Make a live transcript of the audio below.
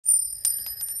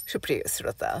সুপ্রিয়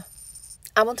শ্রোতা,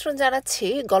 আমন্ত্রণ জানাচ্ছি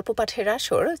গল্প পাঠের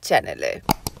আসর চ্যানেলে।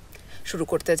 শুরু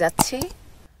করতে যাচ্ছি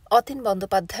অতীন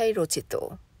বন্দ্যোপাধ্যায় রচিত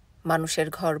মানুষের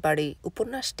ঘরবাড়ি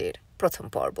উপন্যাসটির প্রথম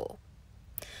পর্ব।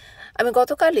 আমি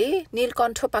গতকালই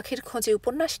নীলকণ্ঠ পাখির খোঁজে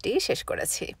উপন্যাসটি শেষ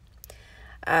করেছি।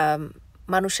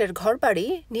 মানুষের ঘরবাড়ি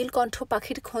নীলকণ্ঠ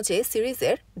পাখির খোঁজে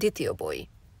সিরিজের দ্বিতীয় বই।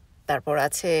 তারপর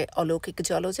আছে অলৌকিক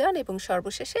জলযান এবং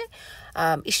সর্বশেষে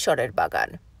ঈশ্বরের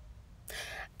বাগান।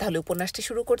 তাহলে উপন্যাসটি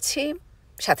শুরু করছি,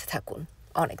 সাথে থাকুন।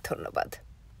 অনেক ধন্যবাদ।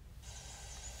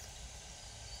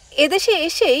 এদেশে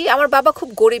এসেই আমার বাবা খুব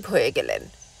গরিব হয়ে গেলেন।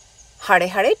 হাড়ে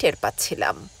হাড়ে টের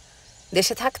পাচ্ছিলাম।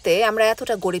 দেশে থাকতে আমরা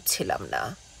এতটা গরিব ছিলাম না।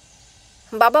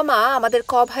 বাবা মা আমাদের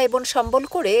ভাই বোন সম্বল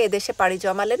করে এদেশে পাড়ি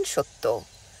জমালেন সত্য,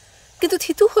 কিন্তু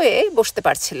থিতু হয়ে বসতে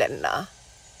পারছিলেন না।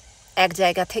 এক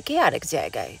জায়গা থেকে আরেক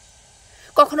জায়গায়,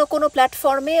 কখনো কোনো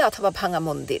প্ল্যাটফর্মে অথবা ভাঙা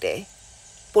মন্দিরে,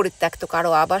 পরিত্যক্ত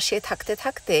কারো আবাসে থাকতে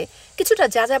থাকতে কিছুটা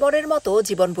যাযাবরের মতো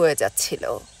জীবন বয়ে যাচ্ছিল।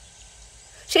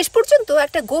 শেষ পর্যন্ত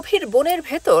একটা গভীর বনের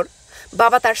ভেতর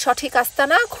বাবা তার সঠিক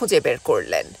আস্তানা খুঁজে বের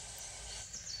করলেন।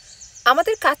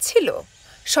 আমাদের কাজ ছিল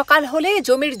সকাল হলে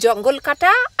জমির জঙ্গল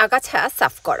কাটা, আগাছা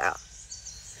সাফ করা,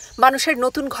 মানুষের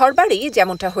নতুন ঘরবাড়ি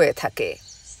যেমনটা হয়ে থাকে,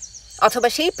 অথবা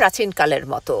সেই প্রাচীনকালের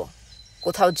মতো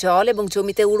কোথাও জল এবং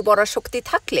জমিতে উর্বরা শক্তি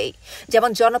থাকলেই যেমন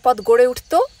জনপদ গড়ে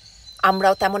উঠত,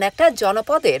 আমরাও তেমন একটা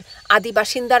জনপদের আদি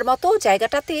বাসিন্দার মতো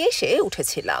জায়গাটাতে এসে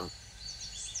উঠেছিলাম।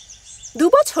 2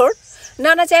 বছর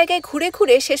নানা জায়গায় ঘুরে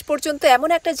ঘুরে শেষ পর্যন্ত এমন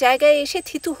একটা জায়গায় এসে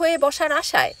থিতু হয়ে বসার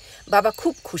আশায় বাবা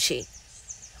খুব খুশি।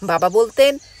 বাবা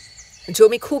বলতেন,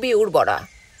 জমি খুবই উর্বরা,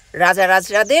 রাজা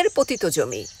রাজরাদের পতিত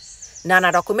জমি, নানা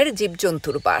রকমের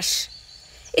জীবজন্তুর বাস,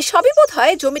 এসবই বোধ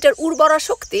হয় জমিটার উর্বরা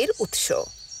শক্তির উৎস।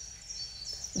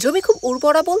 জমি খুব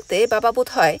উর্বরা বলতে বাবা বোধ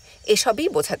হয় এসবই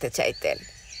বোঝাতে চাইতেন।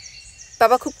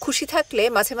 বাবা খুব খুশি থাকলে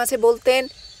মাঝে মাঝে বলতেন,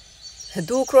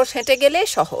 2 ক্রোশ হেঁটে গেলে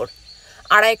শহর,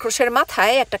 2.5 ক্রোশের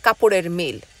মাথায় একটা কাপড়ের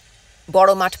মিল,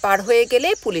 বড় মাঠ পার হয়ে গেলে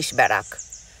পুলিশ ব্যারাক,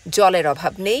 জলের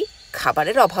অভাব নেই,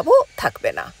 খাবারের অভাবও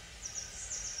থাকবে না।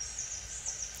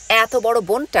 এত বড়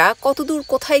বনটা কতদূর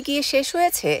কোথায় গিয়ে শেষ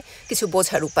হয়েছে কিছু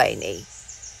বোঝার উপায় নেই।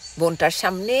 বনটার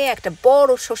সামনে একটা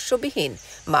বড় শস্যবিহীন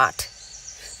মাঠ,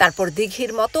 তারপর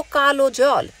দিঘির মতো কালো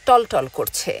জল টলটল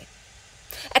করছে,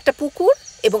 একটা পুকুর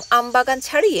এবং আমবাগান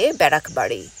ছাড়িয়ে ব্যারাক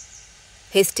বাড়ি,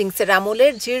 হেস্টিংসের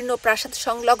আমলের জীর্ণ প্রাসাদ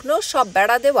সংলগ্ন সব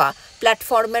বেড়া দেওয়া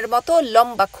প্ল্যাটফর্মের মতো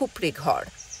লম্বা খুপড়ি ঘর।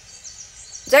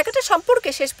 জায়গাটা সম্পর্কে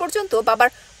শেষ পর্যন্ত বাবার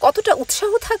কতটা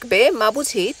উৎসাহ থাকবে মা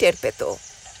বুঝি টের পেত।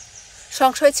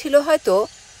 সংশয় ছিল হয়তো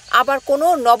আবার কোনো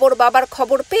নবর বাবার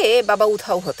খবর পেয়ে বাবা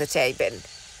উধাও হতে চাইবেন।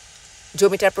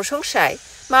 জমিটার প্রশংসায়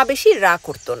মা বেশি রাগ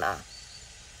করত না,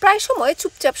 প্রায় সময়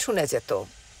চুপচাপ শুনে যেত,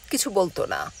 কিছু বলতো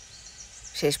না।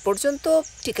 শেষ পর্যন্ত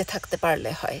টিকে থাকতে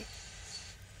পারলে হয়।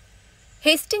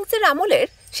 হেস্টিংসের আমলের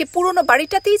সে পুরনো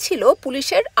বাড়িটাতেই ছিল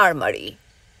পুলিশের আর্মারি।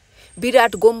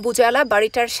 বিরাট গম্বুজালা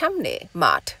বাড়িটার সামনে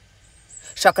মাঠ।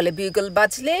 সকালে বিউগল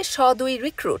বাজলে 102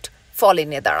 রিক্রুট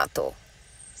ফলিনে দাঁড়াত।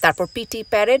 তারপর পিটি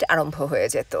প্যারেড আরম্ভ হয়ে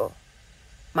যেত।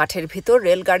 মাঠের ভিতর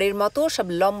রেলগাড়ির মতো সব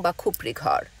লম্বা খুপড়ি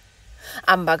ঘর,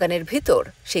 আমবাগানের ভিতর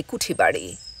সেই কুঠি বাড়ি,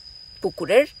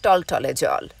 পুকুরের টলটলে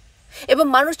জল এবং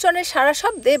মানুষজনের সারা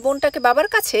শব্দে বনটাকে বাবার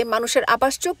কাছে মানুষের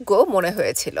আবাসযোগ্য মনে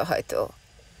হয়েছিল হয়তো।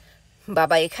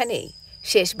 বাবা এখানেই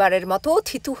শেষবারের মতো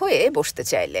থিতু হয়ে বসতে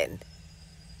চাইলেন।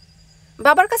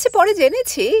 বাবার কাছে পরে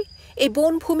জেনেছি এই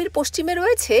বনভূমির পশ্চিমে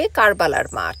রয়েছে কারবালার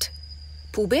মাঠ,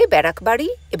 পূবে ব্যারাক বাড়ি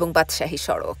এবং বাদশাহী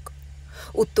সড়ক,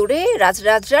 উত্তরে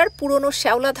রাজরাজরার পুরনো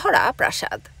শ্যাওলা ধরা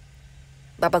প্রাসাদ।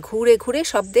 বাবা ঘুরে ঘুরে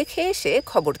সব দেখে এসে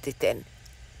খবর দিতেন।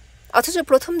 অথচ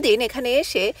প্রথম দিন এখানে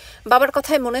এসে বাবার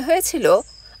কথায় মনে হয়েছিল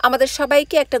আমাদের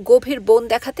সবাইকে একটা গভীর বন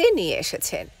দেখাতে নিয়ে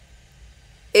এসেছেন।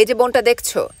 এই যে বনটা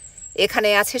দেখছ, এখানে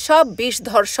আছে সব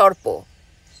বিষধর সর্প।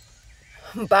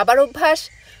 বাবার অভ্যাস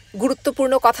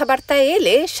গুরুত্বপূর্ণ কথাবার্তায়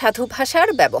এলে সাধু ভাষার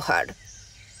ব্যবহার।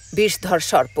 বিষধর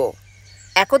সর্প,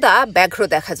 একদা ব্যাঘ্র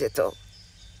দেখা যেত,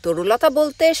 তরুলতা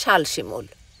বলতে শাল শিমুল,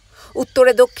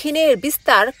 উত্তরে দক্ষিণে এর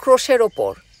বিস্তার ক্রোশের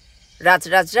ওপর,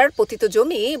 রাজরাজরার পতিত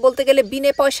জমি বলতে গেলে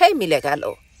বিনে পয়সায় মিলে গেল।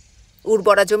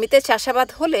 উর্বরা জমিতে চাষাবাদ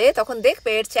হলে তখন দেখবে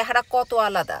এর চেহারা কত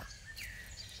আলাদা।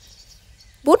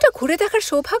 বনটা ঘুরে দেখার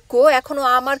সৌভাগ্য এখনো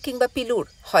আমার কিংবা পিলুর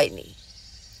হয়নি।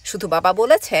 শুধু বাবা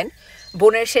বলেছেন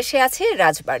বনের শেষে আছে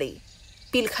রাজবাড়ি,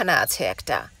 পিলখানা আছে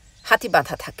একটা, হাতি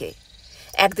বাঁধা থাকে,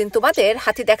 একদিন তোমাদের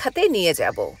হাতি দেখাতে নিয়ে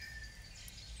যাব।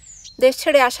 দেশ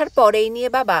ছেড়ে আসার পর এই নিয়ে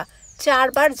বাবা 4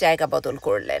 বার জায়গা বদল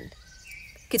করলেন।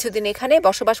 কিছুদিন এখানে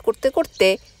বসবাস করতে করতে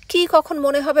কি কখন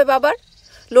মনে হবে বাবার,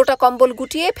 লোটা কম্বল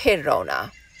গুটিয়ে ফের রওনা।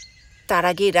 তার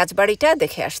আগে রাজবাড়িটা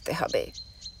দেখে আসতে হবে।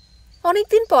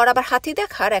 অনেকদিন পর আবার হাতি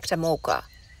দেখার একটা মৌকা।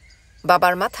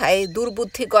 বাবার মাথায়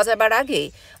দুর্বুদ্ধি গজাবার আগে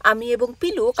আমি এবং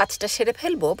পিলু কাজটা সেরে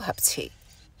ফেলবো ভাবছি।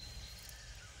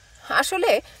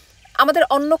 আসলে আমাদের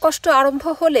অন্ন কষ্ট আরম্ভ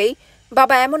হলেই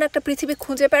বাবা এমন একটা পৃথিবী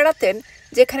খুঁজে বেড়াতেন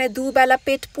যেখানে দুবেলা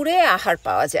পেট পুড়ে আহার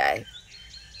পাওয়া যায়।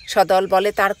 সদল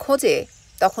বলে তার খোঁজে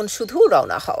তখন শুধু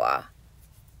রওনা হওয়া।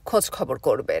 খোঁজ খবর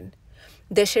করবেন,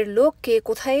 দেশের লোক কে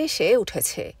কোথায় এসে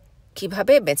উঠেছে,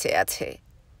 কিভাবে বেঁচে আছে,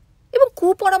 এবং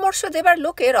কুপরামর্শ দেবার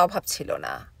লোকের অভাব ছিল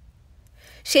না।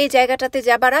 সেই জায়গাটাতে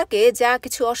যাবার আগে যা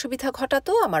কিছু অসুবিধা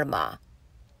ঘটাতো আমার মা,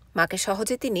 মাকে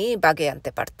সহজে তিনি বাগে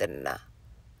আনতে পারতেন না।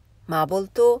 মা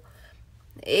বলতো,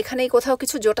 এখানেই কোথাও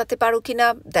কিছু জোটাতে পারো কিনা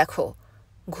দেখো,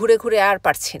 ঘুরে ঘুরে আর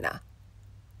পারছি না।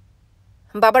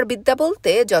 বাবার বিদ্যা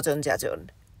বলতে যজন যাজন,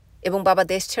 এবং বাবা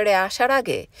দেশ ছেড়ে আসার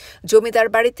আগে জমিদার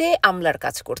বাড়িতে আমলার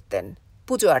কাজ করতেন,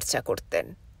 পুজো আর্চা করতেন।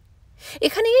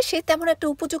 এখানে এসে তেমন একটা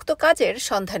উপযুক্ত কাজের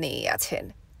সন্ধানেই আছেন,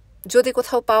 যদি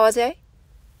কোথাও পাওয়া যায়।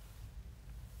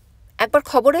 একবার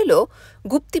খবর এলো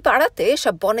গুপ্তি পাড়াতে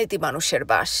সব বনেদি মানুষের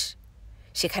বাস,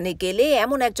 সেখানে গেলে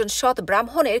এমন একজন সৎ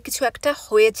ব্রাহ্মণের কিছু একটা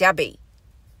হয়ে যাবেই।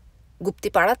 গুপ্তি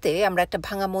পাড়াতে আমরা একটা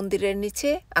ভাঙা মন্দিরের নিচে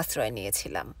আশ্রয়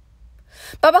নিয়েছিলাম।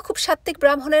 বাবা খুব সাত্ত্বিক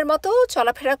ব্রাহ্মণের মতো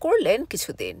চলাফেরা করলেন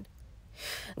কিছুদিন।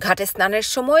 ঘাটে স্নানের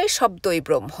সময় শব্দই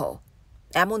ব্রহ্ম,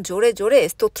 এমন জোরে জোরে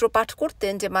স্তোত্র পাঠ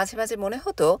করতেন যে মাঝে মাঝে মনে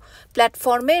হতো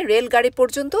প্ল্যাটফর্মে রেলগাড়ি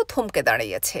পর্যন্ত থমকে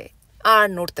দাঁড়িয়েছে, আর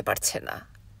নড়তে পারছে না।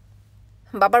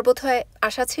 বাবার বোধহয়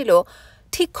আশা ছিল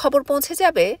ঠিক খবর পৌঁছে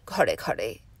যাবে ঘরে ঘরে,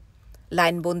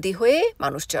 লাইনবন্দি হয়ে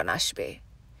মানুষজন আসবে,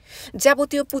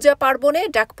 যাবতীয় পূজা পার্বণে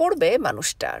ডাক পড়বে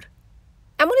মানুষটার,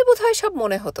 এমনই বোধহয় সব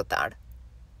মনে হতো তার।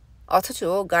 অথচ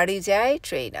গাড়ি যায়,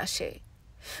 ট্রেন আসে,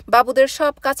 বাবুদের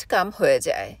সব কাজকাম হয়ে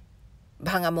যায়,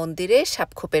 ভাঙা মন্দিরে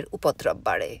সাপখোপের উপদ্রব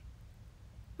বাড়ে।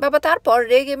 বাবা তারপর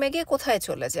রেগে মেগে কোথায়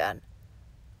চলে যান,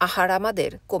 আহার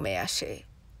আমাদের কমে আসে।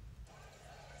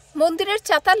 মন্দিরের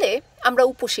চাতালে আমরা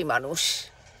উপসী মানুষ,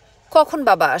 কখন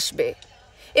বাবা আসবে,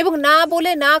 এবং না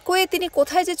বলে না কয়ে তিনি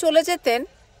কোথায় যে চলে যেতেন।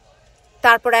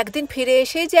 তারপর একদিন ফিরে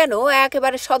এসেই যেন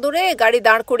একেবারে সদরে গাড়ি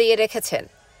দাঁড় করিয়ে রেখেছেন।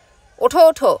 ওঠো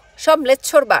ওঠো, সব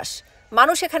ম্লেচ্ছর বাস,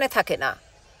 মানুষ এখানে থাকে না।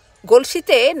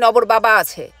 গলসিতে নবর বাবা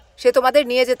আছে, সে তোমাদের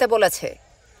নিয়ে যেতে বলেছে।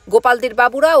 গোপালদির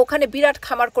বাবুরা ওখানে বিরাট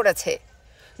খামার করেছে।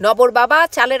 নবর বাবা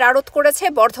চালের আড়ত করেছে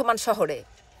বর্ধমান শহরে,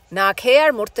 না খেয়ে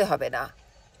আর মরতে হবে না।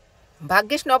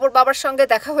 ভাগ্যিস নবর বাবার সঙ্গে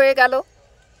দেখা হয়ে গেল।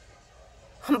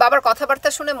 বাবার কথাবার্তা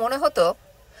শুনে মনে হতো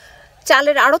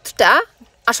চালের আড়তটা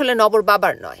আসলে নবর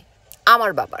বাবার নয়,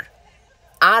 আমার বাবার।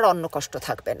 আর অন্য কষ্ট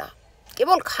থাকবে না,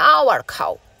 কেবল খাও আর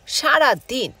খাও সারা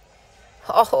দিন।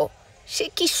 অহ, সে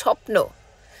কি স্বপ্ন,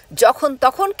 যখন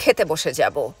তখন খেতে বসে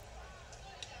যাব।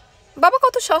 বাবা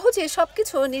কত সহজে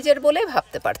সবকিছু নিজের বলে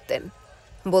ভাবতে পারতেন।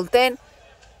 বলতেন,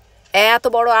 এত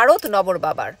বড় আড়ত নবর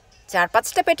বাবার,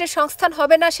 4-5টা পেটের সংস্থান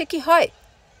হবে না সে কি হয়।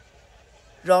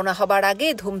 রওনা হবার আগে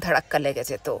ধুমধাড়াক্কা লেগে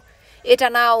যেত, এটা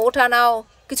নাও ওটা নাও,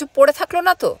 কিছু পড়ে থাকলো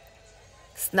না তো।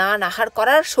 স্নান আহার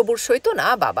করার সবুর সইত না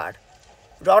বাবার,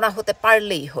 রওনা হতে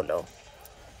পারলেই হলো।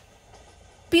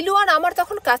 পিলু আর আমার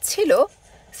তখন কাজ ছিল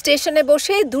স্টেশনে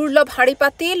বসে দুর্লভ হাঁড়ি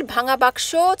পাতিল, ভাঙা বাক্স,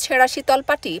 ছেঁড়া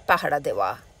শীতলপাটি পাহারা দেওয়া।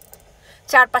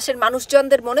 চারপাশের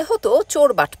মানুষজনদের মনে হতো চোর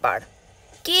বাটপার,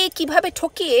 কে কিভাবে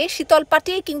ঠকিয়ে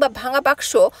শীতলপাটি কিংবা ভাঙা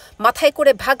বাক্স মাথায়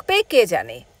করে ভাগবে কে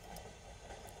জানে।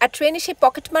 আর ট্রেনে সে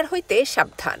পকেটমার হইতে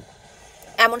সাবধান,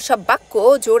 এমন সব বাক্য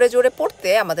জোরে জোরে পড়তে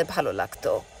আমাদের ভালো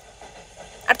লাগতো।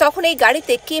 আর তখন এই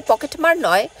গাড়িতে কে পকেটমার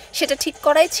নয় সেটা ঠিক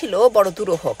করাই ছিল বড়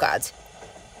দুরূহ কাজ।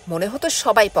 মনে হতো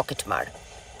সবাই পকেটমার,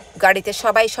 গাড়িতে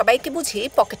সবাই সবাইকে বুঝি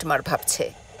পকেটমার ভাবছে।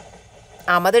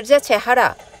 আমাদের যা চেহারা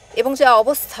এবং যা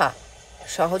অবস্থা,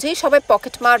 সহজেই সবাই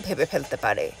পকেটমার ভেবে ফেলতে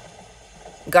পারে।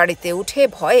 গাড়িতে উঠে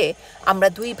ভয়ে আমরা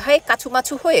 2 ভাই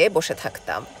কাচুমাচু হয়ে বসে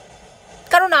থাকতাম,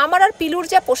 কারণ আমার আর পিলুর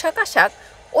যা পোশাক আশাক,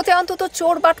 ওতে অন্তত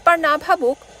চোর বাটপার না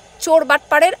ভাবুক, চোর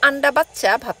বাটপাড়ের আন্ডা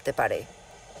বাচ্চা ভাবতে পারে।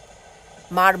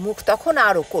 মার মুখ তখন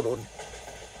আরও করুণ,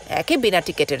 একে বিনা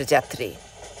টিকেটের যাত্রী,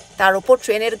 তার ওপর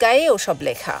ট্রেনের গায়ে ওসব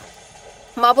লেখা।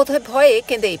 মা বোধহয় ভয়ে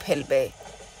কেঁদেই ফেলবে,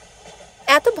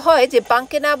 এত ভয় যে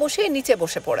বাঙ্কে না বসে নিচে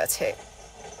বসে পড়েছে।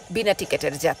 বিনা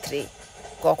টিকেটের যাত্রী,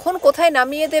 কখন কোথায়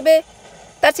নামিয়ে দেবে,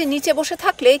 তার চেয়ে নিচে বসে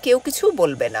থাকলে কেউ কিছু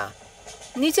বলবে না।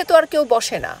 নিচে তো আর কেউ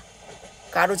বসে না,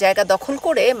 কারো জায়গা দখল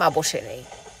করে মা বসে নেই।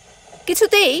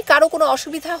 কিছুতেই কারো কোনো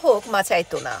অসুবিধা হোক মা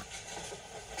চাইতো না।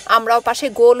 আমরাও পাশে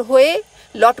গোল হয়ে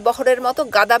লটবহরের মতো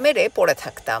গাদা মেরে পড়ে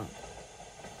থাকতাম।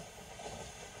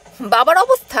 বাবার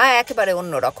অবস্থা একেবারে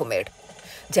অন্য রকমের,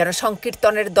 যেন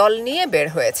সংকীর্তনের দল নিয়ে বের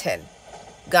হয়েছেন।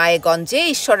 গায়ে গঞ্জে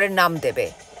ঈশ্বরের নাম দেবে,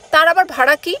 তার আবার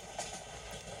ভাড়া কি।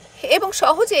 এবং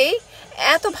সহজেই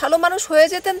এত ভালো মানুষ হয়ে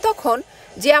যেতেন তখন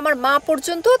যে আমার মা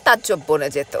পর্যন্ত তাজ্জব বনে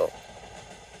যেত।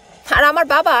 আর আমার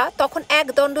বাবা তখন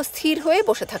একদণ্ড স্থির হয়ে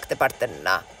বসে থাকতে পারতেন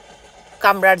না,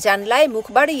 কামরার জানলায় মুখ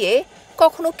বাড়িয়ে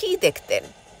কখনো কি দেখতেন,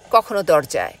 কখনো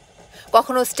দরজায়,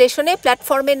 কখনো স্টেশনে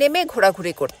প্ল্যাটফর্মে নেমে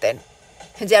ঘোরাঘুরি করতেন,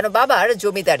 যেন বাবার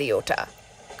জমিদারি ওটা,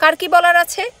 কার কি বলার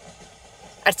আছে।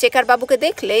 আর চেকার বাবুকে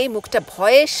দেখলেই মুখটা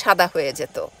ভয়ে সাদা হয়ে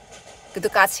যেত, কিন্তু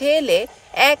কাছে এলে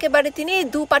একেবারে তিনি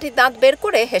দু পাটি দাঁত বের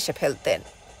করে হেসে ফেলতেন।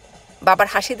 বাবার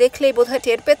হাসি দেখলেই বোধহয়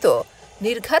টের পেত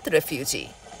নির্ঘাত রেফিউজি।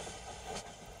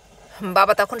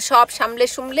 বাবা তখন সব সামলে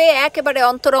সুমলে একেবারে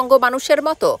অন্তরঙ্গ মানুষের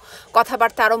মতো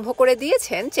কথাবার্তা আরম্ভ করে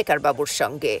দিয়েছেন চেকার বাবুর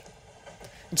সঙ্গে।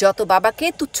 যত বাবাকে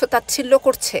তুচ্ছতাচ্ছিল্য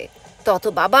করছে, তত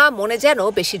বাবা মনে যেন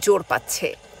বেশি জোর পাচ্ছে।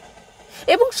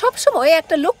 এবং সবসময়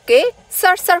একটা লোককে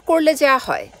সার সার করলে যা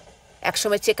হয়,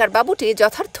 একসময় চেকার বাবুটি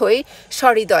যথার্থই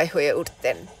সহৃদয় হয়ে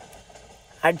উঠতেন।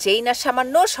 আর যেই না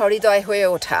সামান্য সহৃদয় হয়ে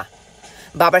ওঠা,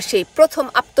 বাবার সেই প্রথম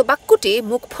আপ্তবাক্যটি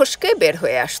মুখ ফসকে বের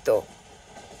হয়ে আসত,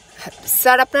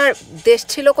 স্যার আপনার দেশ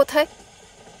ছিল কোথায়?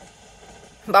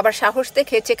 বাবার সাহস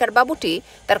দেখে চেকার বাবুটি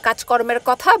তার কাজকর্মের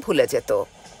কথা ভুলে যেত,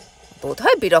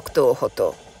 বোধহয় বিরক্তও হতো।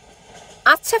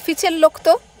 আচ্ছা ফিচের লোক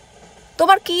তো,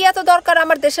 তোমার কি এত দরকার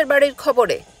আমার দেশের বাড়ির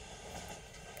খবরে?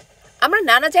 আমরা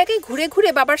নানা জায়গায় ঘুরে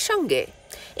ঘুরে বাবার সঙ্গে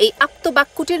এই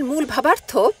আপ্তবাক্যটির মূল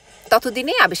ভাবার্থ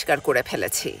ততদিনে আবিষ্কার করে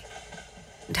ফেলেছি।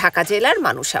 ঢাকা জেলার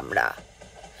মানুষ আমরা,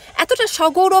 এতটা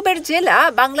সগৌরবের জেলা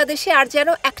বাংলাদেশে আর যেন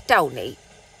একটাও নেই।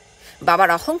 বাবার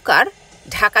অহংকার,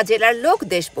 ঢাকা জেলার লোক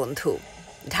দেশবন্ধু,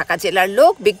 ঢাকা জেলার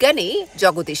লোক বিজ্ঞানী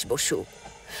জগদীশ বসু,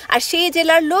 আর সেই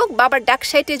জেলার লোক বাবার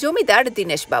ডাকসাইটে জমিদার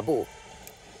দীনেশবাবু।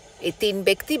 এই তিন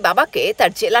ব্যক্তি বাবাকে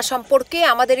তার জেলা সম্পর্কে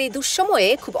আমাদের এই দুঃসময়ে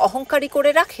খুব অহংকারী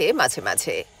করে রাখে মাঝে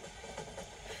মাঝে।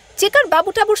 চেকার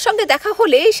বাবুটাবুর সঙ্গে দেখা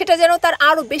হলে সেটা যেন তার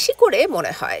আরো বেশি করে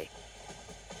মনে হয়।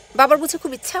 বাবার বুঝে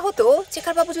খুব ইচ্ছা হতো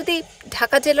চেকার বাবু যদি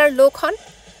ঢাকা জেলার লোক হন।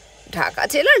 ঢাকা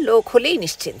জেলার লোক হলেই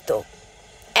নিশ্চিন্ত,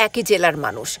 একই জেলার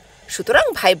মানুষ, সুতরাং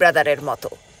ভাই ব্রাদারের মতো।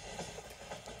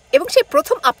 এবং সেই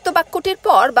প্রথম আপ্তবাক্যটির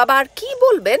পর বাবা আর কি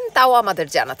বলবেন তাও আমাদের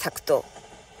জানা থাকতো।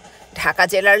 ঢাকা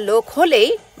জেলার লোক হলেই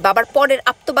বাবার পরের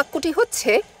আপ্তবাক্যটি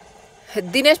হচ্ছে,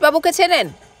 দীনেশবাবুকে চেনেন?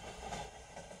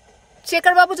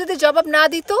 চেকার বাবু যদি জবাব না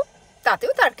দিত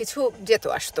তাতেও তার কিছু যেত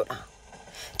আসতো না।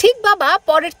 ঠিক বাবা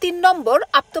পরের ৩ নম্বর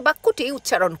আপ্তবাক্যটি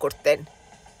উচ্চারণ করতেন,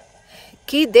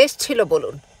 কি দেশ ছিল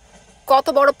বলুন, কত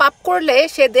বড় পাপ করলে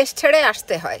সে দেশ ছেড়ে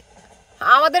আসতে হয়,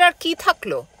 আমাদের আর কি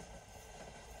থাকলো।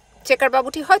 চেকার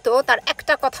বাবুটি হয়তো তার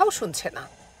একটা কথাও শুনছে না,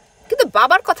 কিন্তু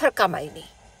বাবার কথার কামাই নেই।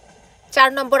 ৪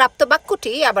 নম্বর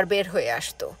আপ্তবাক্যটি আবার বের হয়ে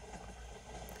আসতো,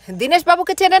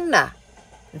 দীনেশবাবুকে চেনেন না?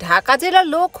 ঢাকা জেলার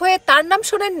লোক হয়ে তার নাম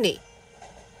শোনেননি?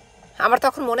 আমার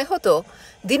তখন মনে হতো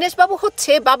দীনেশবাবু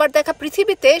হচ্ছে বাবার দেখা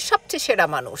পৃথিবীতে সবচেয়ে সেরা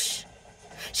মানুষ।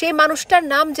 সেই মানুষটার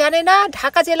নাম জানে না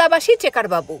ঢাকা জেলাবাসী চেকার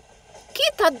বাবু, কি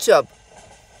তাজ্জব।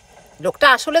 লোকটা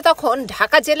আসলে তখন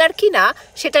ঢাকা জেলার কিনা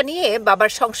সেটা নিয়ে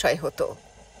বাবার সংশয় হতো।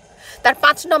 তার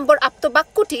 ৫ নম্বর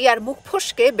আপ্তবাক্যটি আর মুখ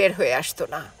ফসকে বের হয়ে আসতো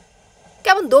না,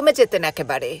 কেমন দমে যেতেন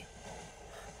একেবারে।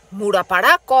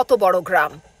 মুড়াপাড়া কত বড়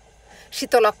গ্রাম,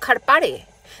 শীতলক্ষার পাড়ে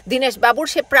দীনেশবাবুর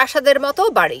সে প্রাসাদের মতো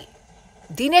বাড়ি।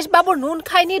 দীনেশবাবুর নুন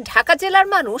খায়নি ঢাকা জেলার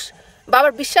মানুষ,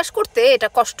 বাবার বিশ্বাস করতে এটা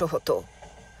কষ্ট হতো।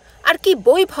 আর কি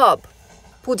বৈভব,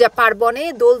 পূজা পার্বণে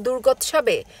দোল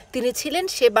দুর্গোৎসবে তিনি ছিলেন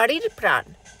সে বাড়ির প্রাণ।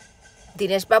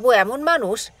 দীনেশবাবু এমন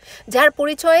মানুষ যার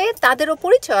পরিচয়ে তাদেরও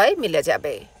পরিচয় মিলে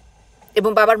যাবে।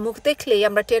 এবং বাবার মুখ দেখলেই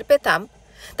আমরা টের পেতাম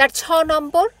তার ৬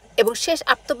 নম্বর এবং শেষ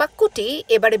আপ্তবাক্যটি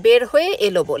এবারে বের হয়ে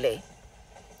এলো বলে,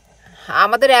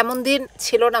 আমাদের এমন দিন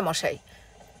ছিল না মশাই,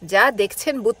 যা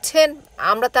দেখছেন বুঝছেন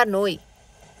আমরা তা নই।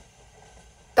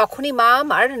 তখনই মা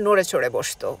আমার নড়ে চড়ে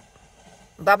বসত।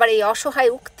 বাবার এই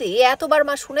অসহায় উক্তি এতবার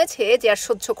মা শুনেছে যে আর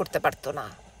সহ্য করতে পারত না।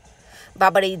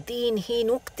 বাবার এই দিনহীন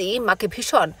উক্তি মাকে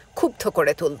ভীষণ ক্ষুব্ধ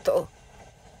করে তুলত।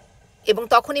 এবং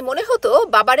তখনই মনে হতো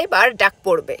বাবার এবার ডাক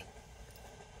পড়বে,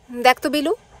 দেখ তো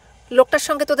বিলু, লোকটার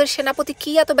সঙ্গে তোদের সেনাপতি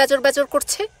কি এত বেজর বেজর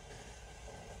করছে।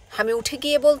 আমি উঠে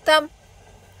গিয়ে বলতাম,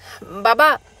 বাবা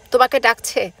তোমাকে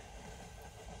ডাকছে।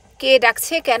 কে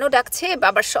ডাকছে, কেন ডাকছে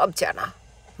বাবার সব জানা।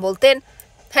 বলতেন,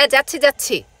 হ্যাঁ যাচ্ছি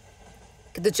যাচ্ছি।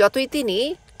 কিন্তু যতই তিনি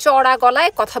চড়া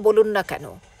গলায় কথা বলুন না কেন,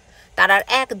 তার আর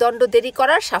এক দণ্ড দেরি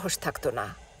করার সাহস থাকতো না।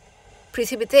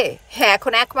 পৃথিবীতে হ্যাঁ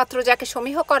এখন একমাত্র যাকে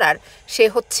সমীহ করার সে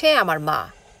হচ্ছে আমার মা।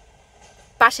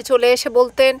 পাশে চলে এসে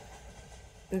বলতেন,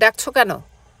 ডাকছো কেন,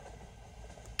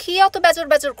 কি অত বেজর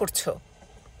বেজর করছো।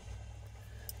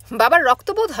 বাবার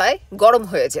রক্তবোধ হয় গরম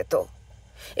হয়ে যেত।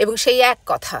 এবং সেই এক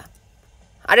কথা,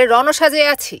 আরে রণসাজে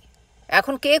আছি,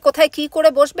 এখন কে কোথায় কি করে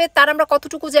বসবে তার আমরা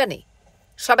কতটুকু জানি,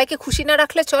 সবাইকে খুশি না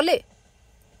রাখলে চলে।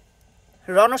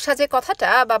 রণসাজে কথাটা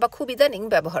বাবা খুব ইদানিং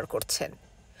ব্যবহার করছেন,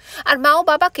 আর মাও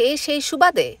বাবাকে সেই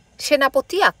সুবাদে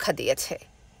সেনাপতি আখ্যা দিয়েছে।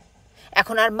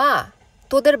 এখন আর মা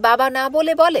তোদের বাবা না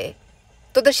বলে বলে,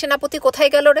 তোদের সেনাপতি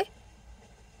কোথায় গেল রে।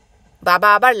 বাবা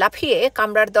আবার লাফিয়ে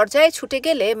কামরার দরজায় ছুটে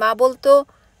গেলে মা বলতো,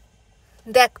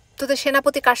 দেখ তোদের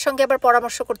সেনাপতি কার সঙ্গে আবার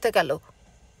পরামর্শ করতে গেল।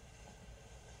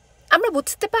 আমরা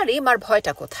বুঝতে পারি মার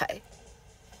ভয়টা কোথায়।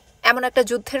 এমন একটা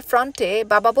যুদ্ধের ফ্রন্টে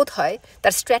বাবা বোধ হয়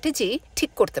তার স্ট্র্যাটেজি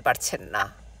ঠিক করতে পারছেন না।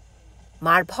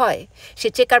 মার ভয় সে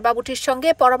চেকার বাবুটির সঙ্গে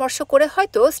পরামর্শ করে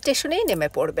হয়তো স্টেশনেই নেমে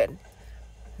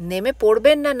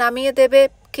পড়বেন না নামিয়ে দেবে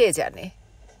কে জানে।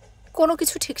 কোনো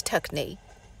কিছু ঠিকঠাক নেই।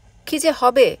 কি যে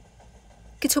হবে,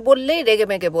 কিছু বললেই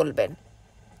রেগেমেগে বলবেন,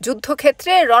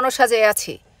 যুদ্ধক্ষেত্রে রণসাজে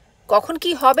আছি, কখন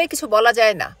কি হবে কিছু বলা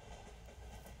যায় না।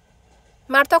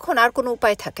 মার তখন আর কোনো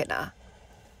উপায় থাকে না।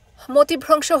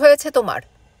 মতিভ্রংশ হয়েছে তোমার।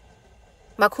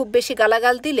 মা খুব বেশি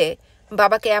গালাগাল দিলে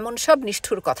বাবাকে এমন সব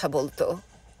নিষ্ঠুর কথা বলতো।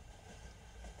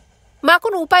 মা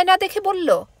কোনো উপায় না দেখে বলল,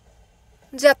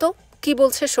 যা তো কি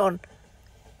বলছে শোন।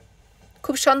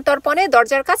 খুব সন্তর্পণে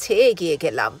দরজার কাছে এগিয়ে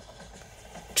গেলাম।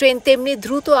 ট্রেন তেমনি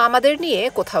দ্রুত আমাদের নিয়ে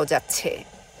কোথাও যাচ্ছে।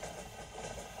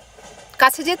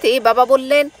 কাছে যেতেই বাবা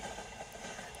বললেন,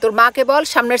 তোর মাকে বল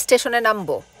সামনের স্টেশনে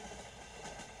নামবো।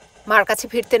 মার কাছে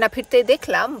ফিরতে না ফিরতেই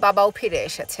দেখলাম বাবাও ফিরে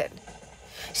এসেছেন।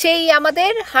 সেই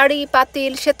আমাদের হাঁড়ি,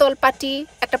 পাতিল, শীতল পাটি,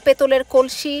 একটা পেতলের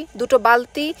কলসি, দুটো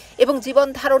বালতি এবং জীবন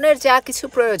ধারণের যা কিছু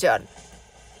প্রয়োজন।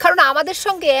 কারণ আমাদের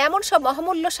সঙ্গে এমন সব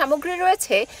মহামূল্য সামগ্রী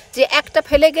রয়েছে যে একটা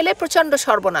ফেলে গেলে প্রচণ্ড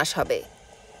সর্বনাশ হবে।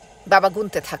 বাবা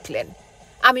গুনতে থাকলেন,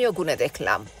 আমিও গুনে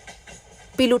দেখলাম।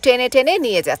 পিলু টেনে টেনে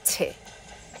নিয়ে যাচ্ছে।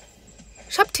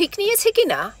 সব ঠিক নিয়েছে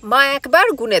কিনা মা একবার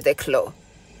গুনে দেখল।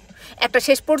 একটা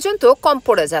শেষ পর্যন্ত কম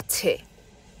পড়ে যাচ্ছে।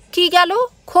 কি গেল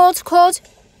খোঁজ খোঁজ,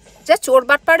 যা চোর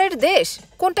বাটপাড়ের দেশ,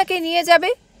 কোনটাকে নিয়ে যাবে।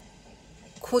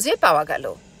 খুঁজে পাওয়া গেল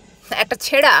একটা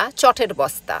ছেঁড়া চটের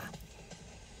বস্তা।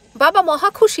 বাবা মহা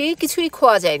খুশি কিছুই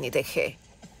খোয়া যায়নি দেখে।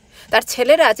 তার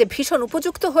ছেলেরা যে ভীষণ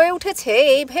উপযুক্ত হয়ে উঠেছে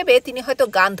এই ভেবে তিনি হয়তো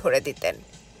গান ধরে দিতেন।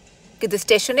 কিন্তু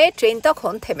স্টেশনে ট্রেন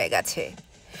তখন থেমে গেছে।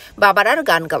 বাবার আর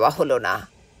গান গাওয়া হলো না।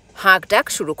 হাঁক ডাক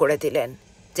শুরু করে দিলেন।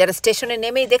 যারা স্টেশনে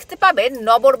নেমেই দেখতে পাবেন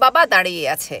নবর বাবা দাঁড়িয়ে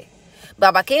আছে।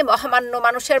 বাবাকে মহামান্য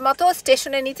মানুষের মতো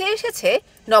স্টেশনে নিতে এসেছে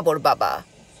নবর বাবা।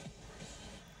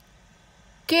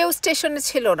 কেউ স্টেশনে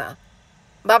ছিল না।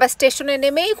 বাবা স্টেশনে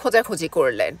নেমেই খোঁজাখুঁজি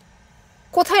করলেন।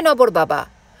 কোথায় নবর বাবা,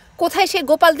 কোথায় সেই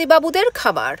গোপালদি বাবুদের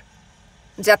খামার।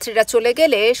 যাত্রীরা চলে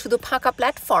গেলে শুধু ফাঁকা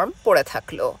প্ল্যাটফর্ম পড়ে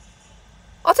থাকলো।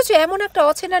 অথচ এমন একটা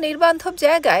অচেনা নির্বান্ধব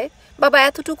জায়গায় বাবা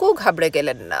এতটুকু ঘাবড়ে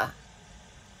গেলেন না।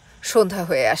 সন্ধ্যা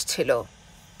হয়ে আসছিল,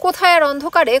 কোথায় আর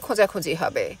অন্ধকারে খোঁজাখুঁজি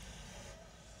হবে।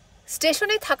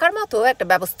 স্টেশনে থাকার মতো একটা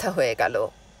ব্যবস্থা হয়ে গেল।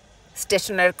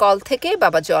 স্টেশনের কল থেকে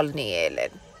বাবা জল নিয়ে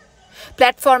এলেন।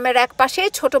 প্ল্যাটফর্মের এক পাশে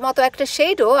ছোট মতো একটা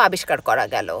শেডও আবিষ্কার করা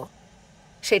গেল।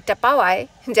 শেডটা পাওয়ায়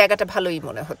জায়গাটা ভালোই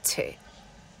মনে হচ্ছে।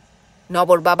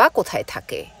 নবর বাবা কোথায়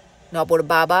থাকে, নবর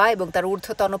বাবা এবং তার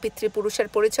ঊর্ধ্বতন পিতৃপুরুষের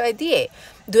পরিচয় দিয়ে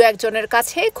দু একজনের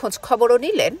কাছে খোঁজ খবরও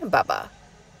নিলেন বাবা।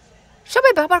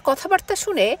 সবাই বাবার কথাবার্তা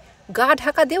শুনে গা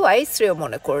ঢাকা দেওয়াই শ্রেয়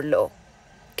মনে করল।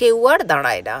 কেউ আর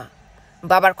দাঁড়ায় না,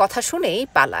 বাবার কথা শুনেই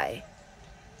পালায়।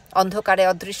 অন্ধকারে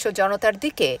অদৃশ্য জনতার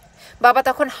দিকে বাবা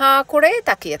তখন হাঁ করে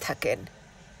তাকিয়ে থাকেন।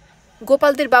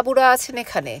 গোপালদের বাবুরা আছেন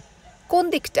এখানে, কোন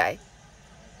দিকটায়?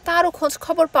 তারও খোঁজ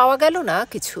খবর পাওয়া গেল না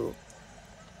কিছু।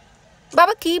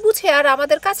 বাবা কি বুঝে আর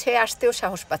আমাদের কাছে আসতেও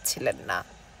সাহস পাচ্ছিলেন না।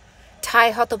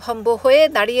 ঠায় হতভম্ব হয়ে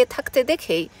দাঁড়িয়ে থাকতে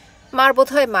দেখেই মার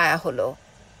বোধহয় মায়া হলো।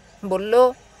 বলল,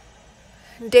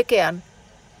 ডেকে আন।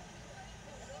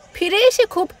 ফিরে এসে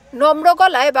খুব নম্র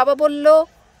গলায় বাবা বলল,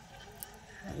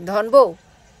 ধনবউ,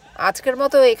 আজকের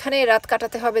মতো এখানে রাত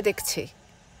কাটাতে হবে দেখছি।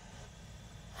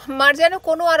 মার যেন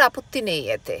কোনো আর আপত্তি নেই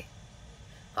এতে,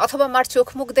 অথবা মার চোখ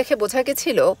মুখ দেখে বোঝা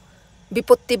গেছিল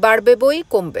বিপত্তি বাড়বে বই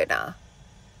কমবে না।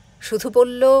 শুধু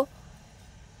বলল,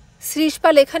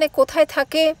 শ্রীশপাল এখানে কোথায়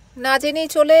থাকে না জেনেই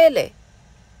চলে এলে?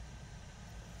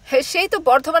 সেই তো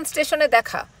বর্ধমান স্টেশনে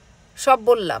দেখা, সব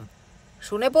বললাম।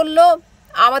 শুনে বলল,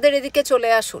 আমাদের এদিকে চলে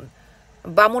আসুন,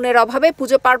 বামুনের অভাবে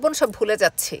পুজো পার্বণ সব ভুলে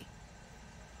যাচ্ছি।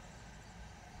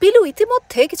 পিলু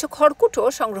ইতিমধ্যে কিছু খড়কুটো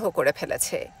সংগ্রহ করে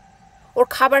ফেলেছে। ওর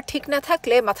খাবার ঠিক না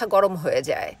থাকলে মাথা গরম হয়ে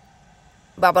যায়।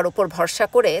 বাবার উপর ভরসা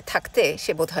করে থাকতে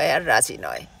সে বোধহয় আর রাজি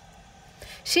নয়।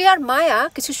 সে আর মায়া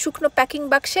কিছু শুকনো প্যাকিং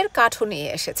বাক্সের কাঠও নিয়ে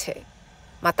এসেছে।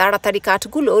 মা তাড়াতাড়ি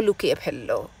কাঠগুলো লুকিয়ে ফেলল।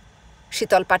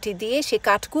 শীতল পাটি দিয়ে সে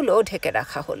কাঠগুলো ঢেকে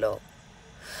রাখা হলো।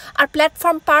 আর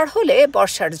প্ল্যাটফর্ম পার হলে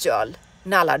বর্ষার জল,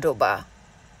 নালা ডোবা।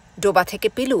 ডোবা থেকে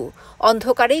পিলু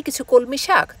অন্ধকারেই কিছু কলমি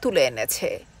শাক তুলে এনেছে।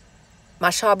 মা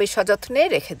সবই সযত্নে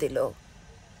রেখে দিল।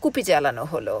 কুপি জ্বালানো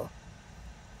হলো।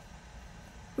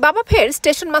 বাবা ফের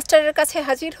স্টেশন মাস্টারের কাছে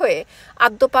হাজির হয়ে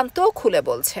আদ্যপান্ত খুলে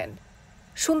বলছেন।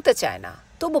 শুনতে চায় না,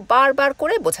 তবু বারবার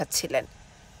করে বোঝাচ্ছিলেন।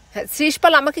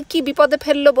 শ্রীশপাল আমাকে কি বিপদে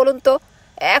ফেললো বলুন তো,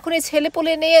 এখনই ছেলে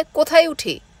পোলে নিয়ে কোথায়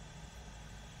উঠি?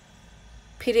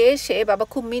 ফিরে এসে বাবা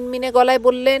খুব মিনমিনে গলায়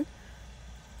বললেন,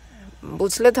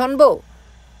 বুঝলে ধনবউ,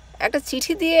 একটা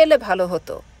চিঠি দিয়ে এলে ভালো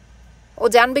হতো। ও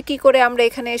জানবে কি করে আমরা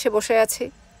এখানে এসে বসে আছি?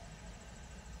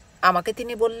 আমাকে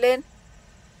তিনি বললেন,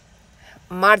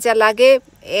 মার যা লাগে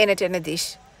এনে টেনে দিস,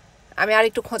 আমি আর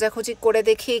একটু খোঁজাখুঁজি করে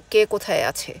দেখি কে কোথায়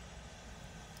আছে।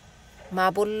 মা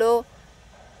বলল,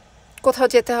 কোথাও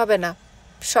যেতে হবে না,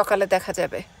 সকালে দেখা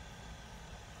যাবে।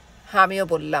 আমিও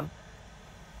বললাম,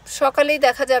 সকালেই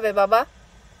দেখা যাবে বাবা।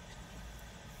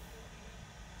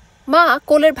 মা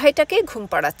কোলের ভাইটাকে ঘুম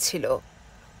পাড়াচ্ছিল,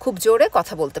 খুব জোরে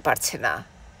কথা বলতে পারছে না।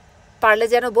 পারলে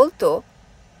যেন বলতো,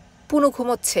 পুনু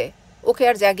ঘুমোচ্ছে, ওকে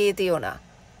আর জাগিয়ে দিও না,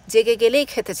 জেগে গেলেই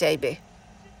খেতে চাইবে।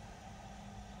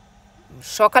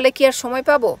 সকালে কি আর সময়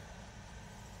পাবো?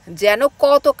 যেন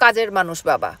কত কাজের মানুষ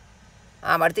বাবা।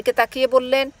 আমার দিকে তাকিয়ে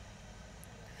বললেন,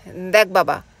 দেখ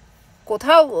বাবা,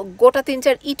 কোথাও গোটা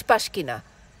 3-4 ইট পাস কিনা,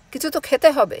 কিছু তো খেতে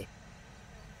হবে।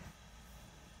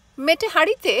 মেটে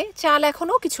হাঁড়িতে চাল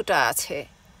এখনো কিছুটা আছে।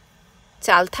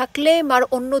 চাল থাকলে মার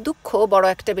অন্য দুঃখ বড়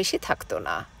একটা বেশি থাকতো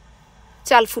না।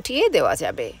 চাল ফুটিয়ে দেওয়া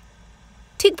যাবে।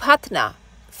 ঠিক ভাত না,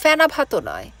 ফেনা ভাতও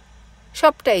নয়,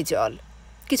 সবটাই জল,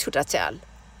 কিছুটা চাল,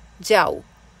 যাও,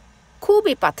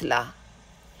 খুবই পাতলা,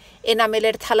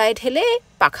 এনামেলের থালায় ঢেলে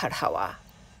পাখার হাওয়া।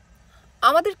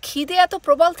 আমাদের খিদে এত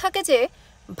প্রবল থাকে যে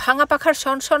ভাঙা পাখার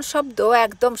সনসন শব্দ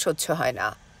একদম সহ্য হয় না।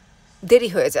 দেরি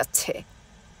হয়ে যাচ্ছে,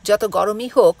 যত গরমই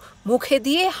হোক মুখে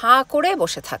দিয়ে হাঁ করে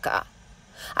বসে থাকা,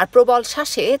 আর প্রবল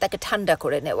শ্বাসে তাকে ঠান্ডা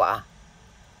করে নেওয়া।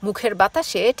 মুখের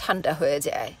বাতাসে ঠান্ডা হয়ে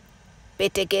যায়,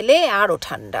 পেটে গেলে আরও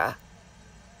ঠান্ডা।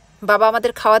 বাবা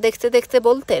আমাদের খাওয়া দেখতে দেখতে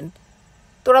বলতেন,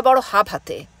 তোরা বড়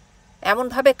হাতে,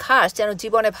 এমনভাবে খাস যেন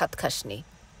জীবনে ভাত খাসনি,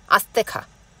 আস্তে খা,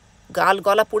 গাল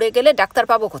গলা পুড়ে গেলে ডাক্তার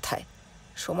পাবো কোথায়,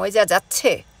 সময় যা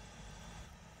যাচ্ছে।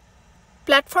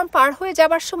 প্ল্যাটফর্ম পার হয়ে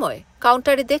যাবার সময়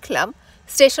কাউন্টারে দেখলাম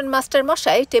স্টেশন মাস্টার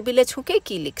মশাই টেবিলে ঝুঁকে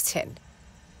কি লিখছেন।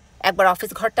 একবার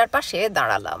অফিস ঘরটার পাশে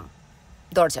দাঁড়ালাম।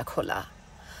 দরজা খোলা,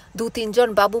 2-3 জন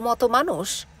বাবু মতো মানুষ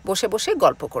বসে বসে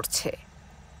গল্প করছে।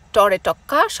 টরে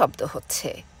টক্কা শব্দ হচ্ছে।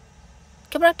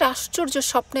 কেমন একটা আশ্চর্য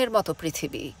স্বপ্নের মতো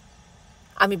পৃথিবী।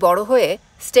 আমি বড় হয়ে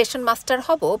স্টেশন মাস্টার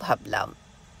হব ভাবলাম,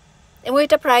 এবং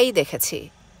এটা প্রায়ই দেখেছি।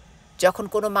 যখন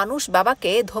কোনো মানুষ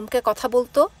বাবাকে ধমকে কথা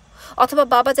বলতো, অথবা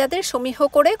বাবা যাদের সমীহ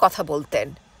করে কথা বলতেন,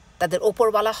 তাদের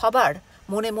ওপরওয়ালা হবার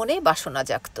মনে মনে বাসনা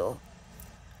জাগত।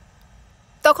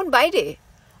 তখন বাইরে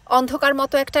অন্ধকার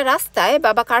মতো একটা রাস্তায়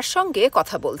বাবা কার সঙ্গে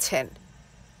কথা বলছেন।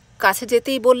 কাছে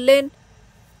যেতেই বললেন,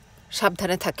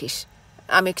 সাবধানে থাকিস,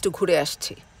 আমি একটু ঘুরে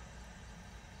আসছি।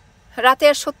 রাতে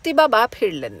আর সত্যি বাবা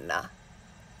ফিরলেন না।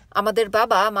 আমাদের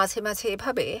বাবা মাঝে মাঝে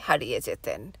এভাবে হারিয়ে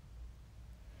যেতেন।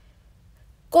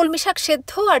 কলমি শাক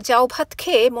সেদ্ধ আর জাউ ভাত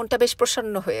খেয়ে মনটা বেশ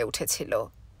প্রসন্ন হয়ে উঠেছিল।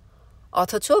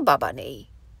 অথচ বাবা নেই,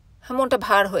 মনটা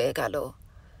ভার হয়ে গেল।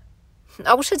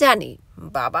 অবশ্য জানি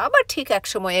বাবা আবার ঠিক এক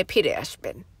সময়ে ফিরে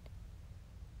আসবেন।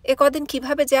 এ কদিন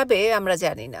কিভাবে যাবে আমরা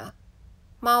জানি না,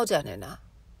 মাও জানে না।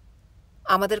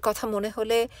 আমাদের কথা মনে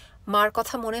হলে, মার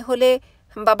কথা মনে হলে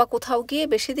বাবা কোথাও গিয়ে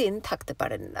বেশি দিন থাকতে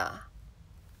পারেন না।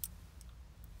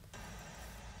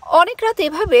 অনেক রাত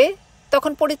এভাবে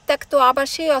তখন পরিত্যক্ত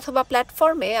আবাসে অথবা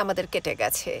প্ল্যাটফর্মে আমাদের কেটে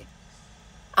গেছে।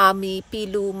 আমি,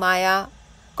 পিলু, মায়া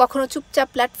কখনো চুপচাপ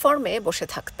প্ল্যাটফর্মে বসে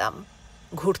থাকতাম,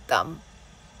 ঘুরতাম।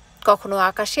 কখনো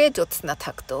আকাশে জ্যোৎস্না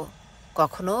থাকত,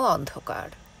 কখনো অন্ধকার।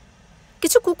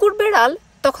 কিছু কুকুর বেড়াল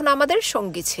তখন আমাদের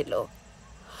সঙ্গী ছিল,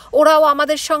 ওরাও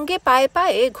আমাদের সঙ্গে পায়ে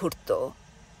পায়ে ঘুরত।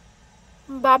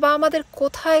 বাবা আমাদের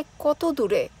কোথায়, কত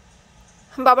দূরে।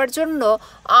 বাবার জন্য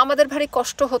আমাদের ভারী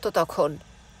কষ্ট হতো তখন।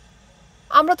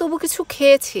 আমরা তবু কিছু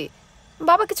খেয়েছি,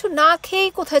 বাবা কিছু না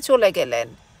খেয়েই কোথায় চলে গেলেন।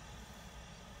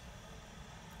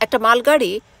 একটা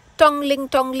মালগাড়ি টংলিং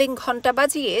টংলিং ঘণ্টা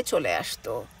বাজিয়ে চলে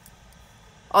আসতো।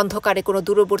 অন্ধকারে কোনো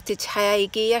দূরবর্তী ছায়া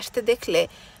এগিয়ে আসতে দেখলে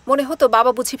মনে হতো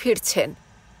বাবা বুঝি ফিরছেন।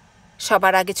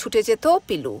 সবার আগে ছুটে যেত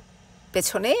পিলু,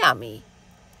 পেছনে আমি,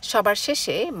 সবার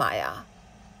শেষে মায়া।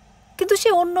 কিন্তু সে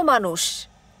অন্য মানুষ।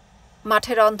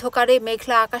 মাঠের অন্ধকারে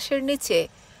মেঘলা আকাশের নিচে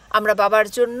আমরা বাবার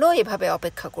জন্য এভাবে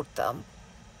অপেক্ষা করতাম।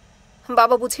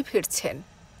 বাবা বুঝি ফিরছেন।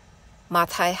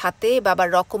 মাথায় হাতে বাবার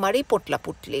রকমারি পোটলা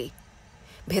পুটলি,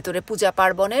 ভেতরে পূজা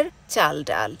পার্বণের চাল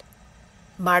ডাল,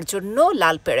 মার জন্য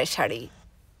লাল পেড়ে শাড়ি,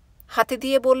 হাতে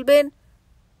দিয়ে বলবেন,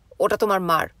 ওটা তোমার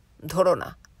মার, ধরো না।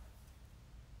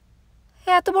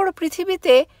 এত বড়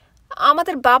পৃথিবীতে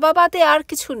আমাদের বাবা বাদে আর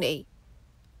কিছু নেই।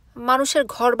 মানুষের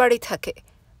ঘরবাড়ি থাকে,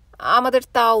 আমাদের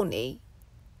তাও নেই।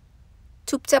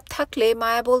 চুপচাপ থাকলে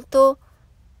মায়া বলতো,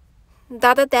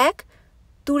 দাদা দেখ,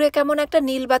 দূরে কেমন একটা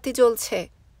নীল বাতি জ্বলছে।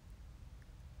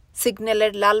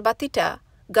 সিগন্যালের লাল বাতিটা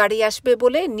গাড়ি আসবে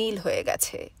বলে নীল হয়ে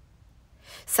গেছে।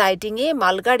 সাইডিংয়ে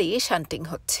মালগাড়ি শান্টিং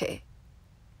হচ্ছে।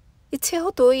 ইচ্ছে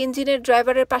হতো ইঞ্জিনের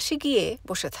ড্রাইভারের পাশে গিয়ে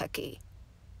বসে থাকি।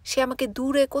 সে আমাকে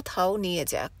দূরে কোথাও নিয়ে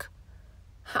যাক।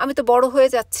 আমি তো বড় হয়ে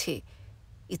যাচ্ছি,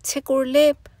 ইচ্ছে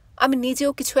করলে আমি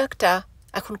নিজেও কিছু একটা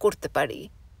এখন করতে পারি।